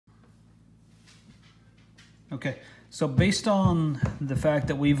Okay, so based on the fact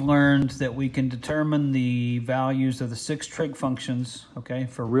that we've learned that we can determine the values of the 6 trig functions, okay,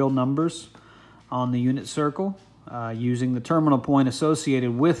 for real numbers on the unit circle using the terminal point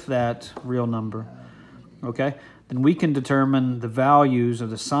associated with that real number, okay, then we can determine the values of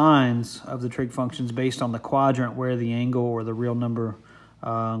the signs of the trig functions based on the quadrant where the angle or the real number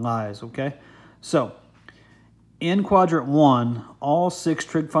lies, okay? So in quadrant 1, all 6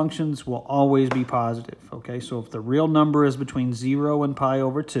 trig functions will always be positive, okay? So if the real number is between 0 and pi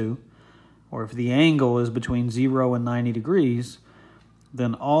over 2, or if the angle is between 0 and 90 degrees,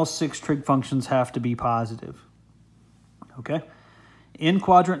 then all 6 trig functions have to be positive, okay? In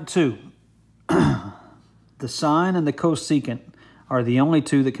quadrant 2, the sine and the cosecant are the only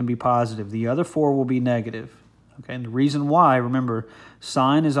 2 that can be positive. The other 4 will be negative, okay? And the reason why, remember,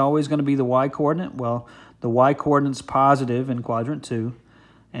 sine is always going to be the y-coordinate. Well, the y-coordinate's positive in quadrant 2,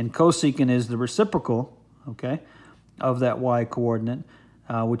 and cosecant is the reciprocal, okay, of that y-coordinate,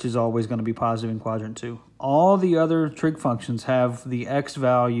 which is always going to be positive in quadrant 2. All the other trig functions have the x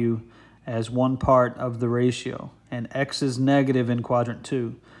value as one part of the ratio, and x is negative in quadrant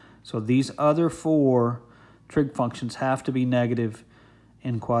 2. So these other 4 trig functions have to be negative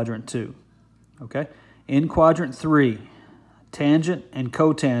in quadrant 2, okay? In quadrant 3, tangent and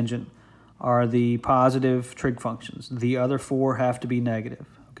cotangent are the positive trig functions. The other 4 have to be negative,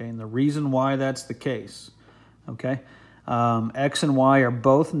 okay? And the reason why that's the case, okay? X and Y are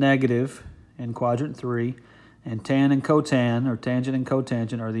both negative in quadrant 3, and tan and cotan, or tangent and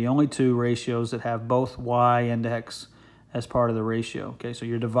cotangent, are the only 2 ratios that have both Y and X as part of the ratio, okay? So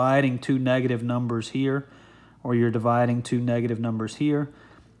you're dividing 2 negative numbers here, or you're dividing 2 negative numbers here,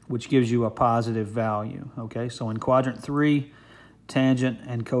 which gives you a positive value, okay? So in quadrant 3, tangent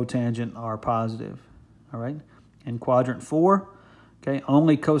and cotangent are positive, all right? In quadrant 4, okay,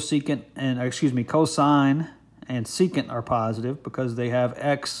 only cosine and secant are positive because they have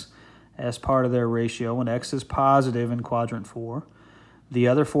x as part of their ratio, and x is positive in quadrant 4. The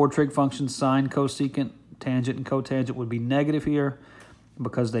other 4 trig functions, sine, cosecant, tangent, and cotangent, would be negative here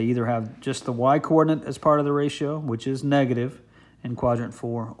because they either have just the y-coordinate as part of the ratio, which is negative in quadrant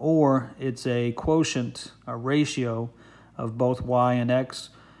 4, or it's a quotient, a ratio, of both y and x,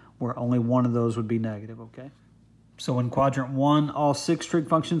 where only one of those would be negative, okay? So in quadrant 1, all 6 trig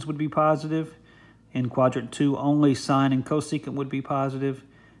functions would be positive. In quadrant 2, only sine and cosecant would be positive.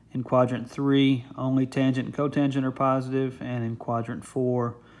 In quadrant 3, only tangent and cotangent are positive. And in quadrant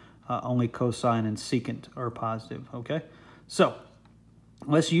 4, only cosine and secant are positive, okay? So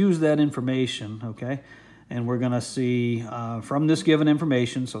let's use that information, okay? And we're going to see from this given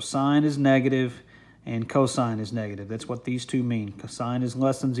information, so sine is negative, and cosine is negative. That's what these 2 mean. Sine is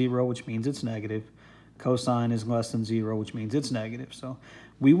less than 0, which means it's negative. Cosine is less than 0, which means it's negative. So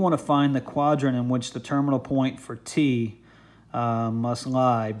we want to find the quadrant in which the terminal point for t must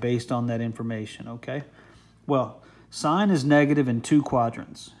lie based on that information, okay? Well, sine is negative in 2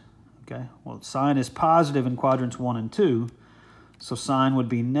 quadrants, okay? Well, sine is positive in quadrants 1 and 2, so sine would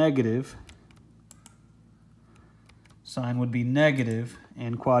be negative. Sine would be negative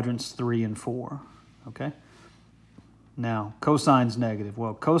in quadrants 3 and 4. Okay. Now, cosine's negative.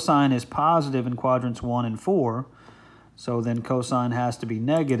 Well, cosine is positive in quadrants 1 and 4, so then cosine has to be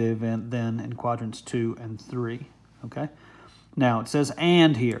negative and then in quadrants 2 and 3. Okay. Now, it says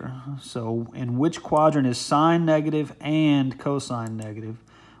and here. So in which quadrant is sine negative and cosine negative?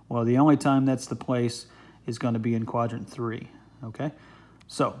 Well, the only time that's the place is going to be in quadrant 3. Okay.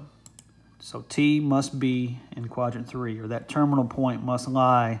 So T must be in quadrant 3, or that terminal point must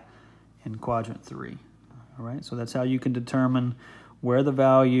lie in quadrant 3. All right, so that's how you can determine where the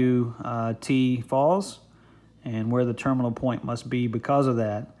value t falls and where the terminal point must be because of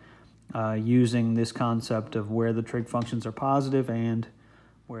that, using this concept of where the trig functions are positive and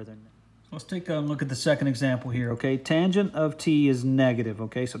where they're negative. Let's take a look at the second example here, okay? Tangent of t is negative,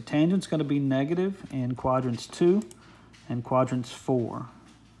 okay? So tangent's going to be negative in quadrants 2 and quadrants 4,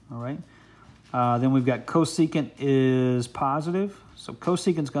 all right? Then we've got cosecant is positive. So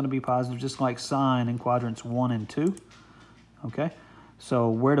cosecant's going to be positive just like sine in quadrants 1 and 2. Okay, so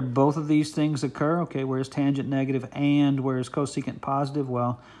where do both of these things occur? Okay, where's tangent negative and where's cosecant positive?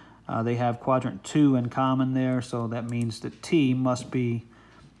 Well, they have quadrant 2 in common there, so that means that t must be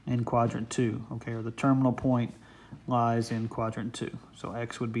in quadrant 2, okay, or the terminal point lies in quadrant 2. So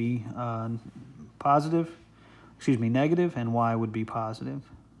x would be negative, and y would be positive,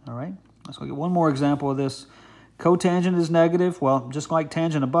 all right? Let's look at one more example of this. Cotangent is negative. Well, just like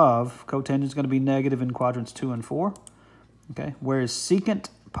tangent above, cotangent is going to be negative in quadrants 2 and 4. Okay, where is secant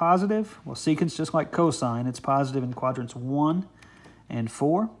positive? Well, secant's just like cosine. It's positive in quadrants 1 and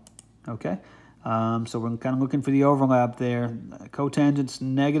 4. Okay, So we're kind of looking for the overlap there. Cotangent's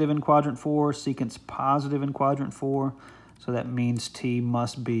negative in quadrant 4, secant's positive in quadrant 4. So that means t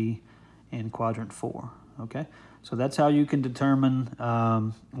must be in quadrant 4, okay? So that's how you can determine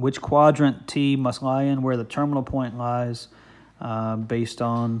which quadrant t must lie in, where the terminal point lies, based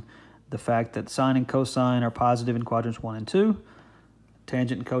on the fact that sine and cosine are positive in quadrants 1 and 2,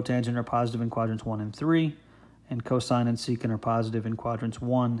 tangent and cotangent are positive in quadrants 1 and 3, and cosine and secant are positive in quadrants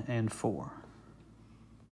 1 and 4.